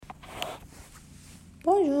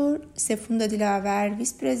Bonjour, c'est Funda Dilaver,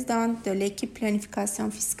 vice-présidente de l'équipe planification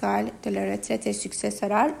fiscale de la retraite et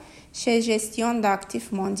successorale chez Gestion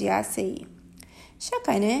d'actifs mondial CI. Chaque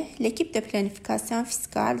année, l'équipe de planification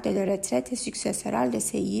fiscale de la retraite et successorale de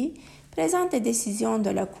CI présente des décisions de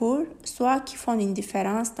la Cour, soit qui font une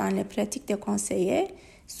différence dans les pratiques des conseillers,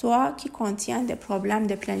 soit qui contiennent des problèmes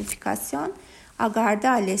de planification à garder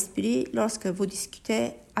à l'esprit lorsque vous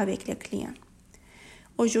discutez avec les clients.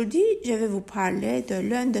 Aujourd'hui, je vais vous parler de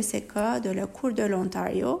l'un de ces cas de la Cour de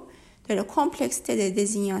l'Ontario, de la complexité des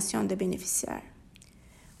désignations de bénéficiaires.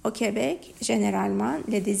 Au Québec, généralement,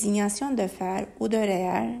 les désignations de fer ou de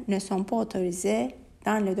REER ne sont pas autorisées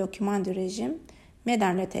dans le document du régime, mais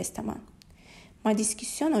dans le testament. Ma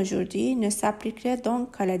discussion aujourd'hui ne s'appliquerait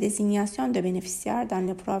donc qu'à la désignation de bénéficiaires dans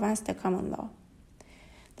les provinces de Common Law.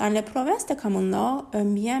 Dans les provinces de Common Law, un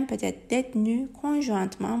bien peut être détenu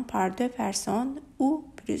conjointement par deux personnes ou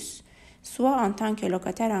plus, soit en tant que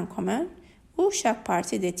locataire en commun, où chaque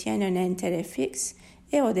partie détient un intérêt fixe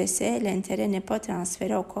et au décès, l'intérêt n'est pas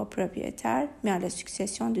transféré au copropriétaire, mais à la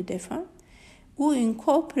succession du défunt, ou une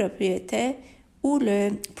copropriété où la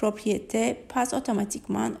propriété passe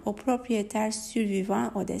automatiquement au propriétaire survivant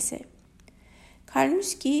au décès.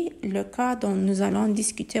 Kalmuski, le cas dont nous allons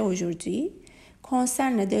discuter aujourd'hui,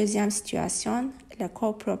 concerne la deuxième situation, la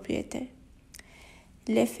copropriété.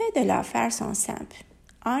 Les faits de l'affaire sont simples.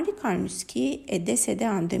 Henri Kalmuski est décédé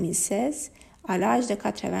en 2016 à l'âge de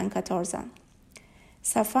 94 ans.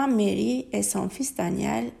 Sa femme Mary et son fils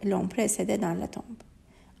Daniel l'ont précédé dans la tombe.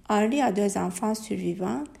 Henri a deux enfants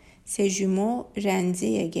survivants, ses jumeaux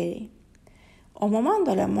Randy et Gary. Au moment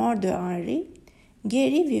de la mort de Henri,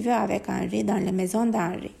 Gary vivait avec Henri dans la maison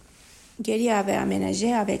d'Henri. Gary avait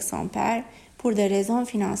aménagé avec son père pour des raisons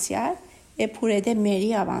financières et pour aider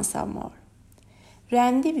Mary avant sa mort.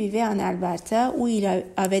 Randy vivait en Alberta où il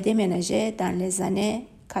avait déménagé dans les années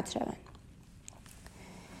 80.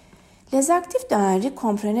 Les actifs d'Henri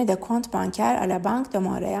comprenaient des comptes bancaires à la Banque de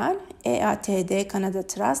Montréal et à TD Canada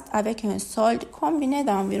Trust avec un solde combiné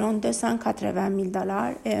d'environ 280 000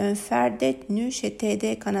 $ et un fer détenu chez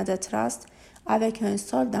TD Canada Trust avec un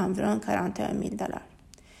solde d'environ 41 000 $.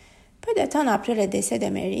 Peu de temps après le décès de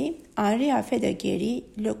Mary, Henri a fait de Gary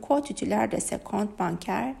le co-titulaire de ses comptes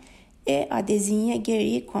bancaires et a désigné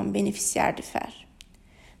Gary comme bénéficiaire du fer.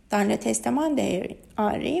 Dans le testament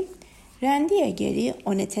d'Henri, Randy et Gary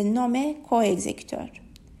ont été nommés co-exécuteurs.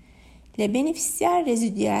 Les bénéficiaires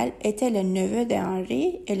résiduels étaient le neveu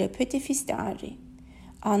d'Henri et le petit-fils d'Henri.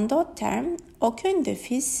 En d'autres termes, aucun des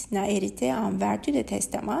fils n'a hérité en vertu du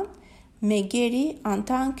testament, mais Gary, en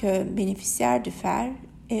tant que bénéficiaire du fer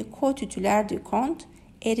et co-titulaire du compte,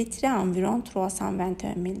 hériterait environ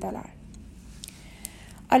 321 000 $.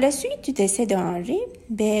 À la suite du décès d'Henri,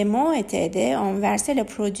 BMO et TD ont versé le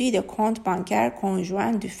produit de compte bancaire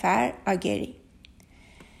conjoint du fer à Gary.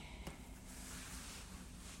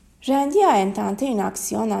 Randy a intenté une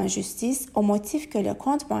action en justice au motif que le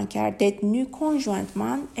compte bancaire détenu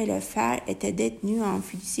conjointement et le fer étaient détenus en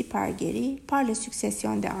fiducie par Gary par la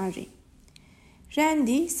succession d'Henri.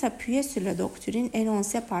 Randy s'appuyait sur la doctrine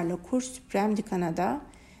énoncée par la Cour suprême du Canada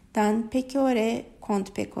dans Pecore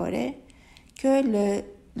contre Pecore que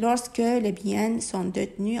lorsque les biens sont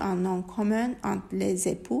détenus en nom commun entre les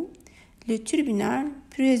époux, le tribunal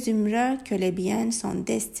présumera que les biens sont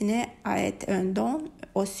destinés à être un don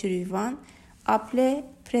au survivant appelé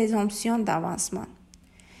présomption d'avancement,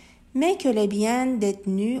 mais que les biens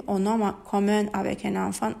détenus au nom commun avec un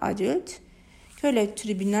enfant adulte, que le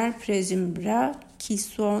tribunal présumera qu'ils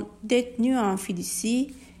sont détenus en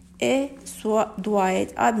fiducie et doit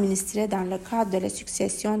être administré dans le cadre de la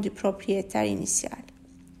succession du propriétaire initial.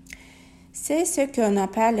 C'est ce qu'on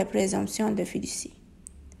appelle la présomption de fiducie.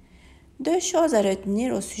 Deux choses à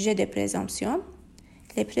retenir au sujet des présomptions.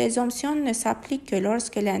 Les présomptions ne s'appliquent que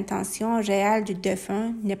lorsque l'intention réelle du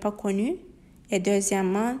défunt n'est pas connue. Et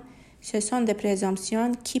deuxièmement, ce sont des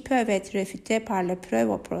présomptions qui peuvent être réfutées par la preuve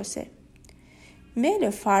au procès. Mais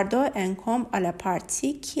le fardeau incombe à la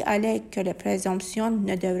partie qui allègue que les présomptions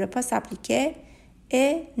ne devraient pas s'appliquer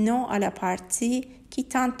et non à la partie qui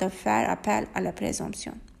tente de faire appel à la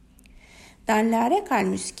présomption. Dans l'arrêt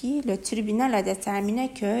Kalmuski, le tribunal a déterminé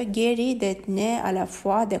que Gary détenait à la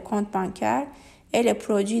fois des comptes bancaires et les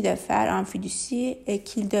produits de fer en fiducie et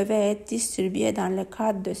qu'ils devaient être distribués dans le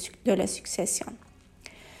cadre de la succession.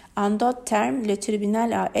 En d'autres termes, le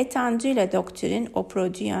tribunal a étendu la doctrine aux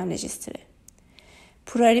produits enregistrés.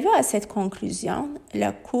 Pour arriver à cette conclusion,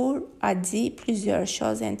 la Cour a dit plusieurs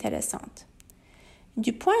choses intéressantes.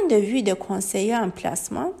 Du point de vue de conseiller en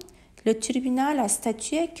placement, le tribunal a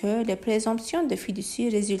statué que les présomptions de fiducie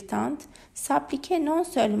résultantes s'appliquaient non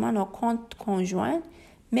seulement aux comptes conjoints,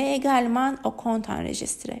 mais également aux comptes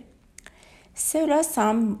enregistrés. Cela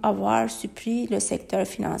semble avoir surpris le secteur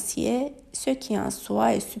financier, ce qui en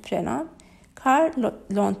soi est surprenant, car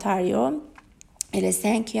l'Ontario est la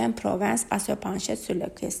 5e province à se pencher sur la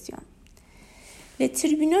question. Les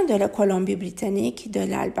tribunaux de la Colombie-Britannique, de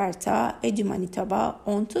l'Alberta et du Manitoba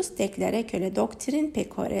ont tous déclaré que la doctrine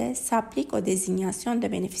Pécoré s'applique aux désignations de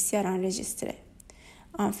bénéficiaires enregistrés.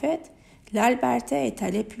 En fait, l'Alberta est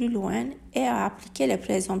allé plus loin et a appliqué les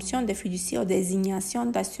présomptions de fiducie aux désignations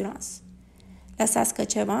d'assurance. La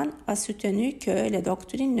Saskatchewan a soutenu que la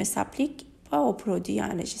doctrine ne s'applique pas aux produits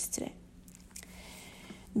enregistrés.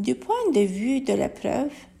 Du point de vue de la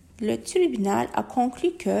preuve, le tribunal a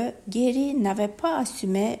conclu que Gary n'avait pas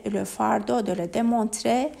assumé le fardeau de le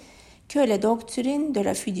démontrer que la doctrine de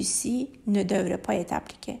la fiducie ne devrait pas être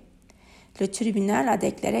appliquée. Le tribunal a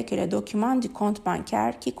déclaré que le document du compte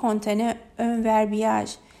bancaire qui contenait un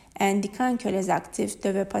verbiage indiquant que les actifs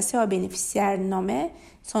devaient passer aux bénéficiaires nommés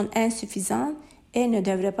sont insuffisants et ne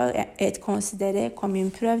devraient pas être considérés comme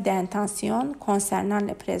une preuve d'intention concernant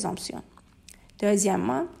les présomptions.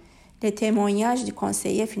 Deuxièmement, les témoignages du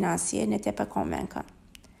conseiller financier n'étaient pas convaincants.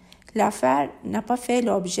 L'affaire n'a pas fait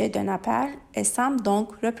l'objet d'un appel et semble donc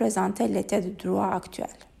représenter l'état de droit actuel.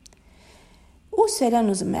 Où cela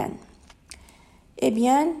nous mène? Eh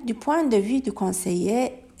bien, du point de vue du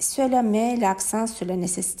conseiller, cela met l'accent sur la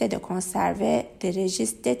nécessité de conserver des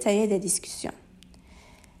registres détaillés de discussion.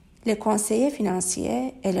 Les conseillers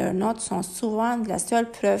financiers et leurs notes sont souvent la seule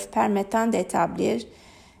preuve permettant d'établir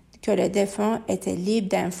que le défunt était libre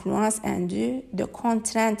d'influence indue, de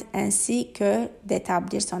contraintes ainsi que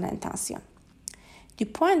d'établir son intention. Du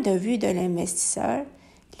point de vue de l'investisseur,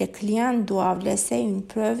 les clients doivent laisser une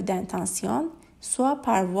preuve d'intention, soit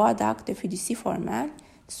par voie d'acte de fiducie formel,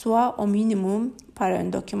 soit au minimum par un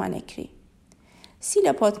document écrit. Si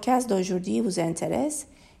le podcast d'aujourd'hui vous intéresse,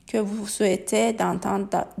 que vous souhaitez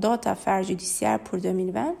d'entendre d'autres affaires judiciaires pour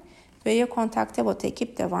 2020, veuillez contacter votre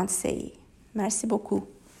équipe de vente CI. Merci beaucoup.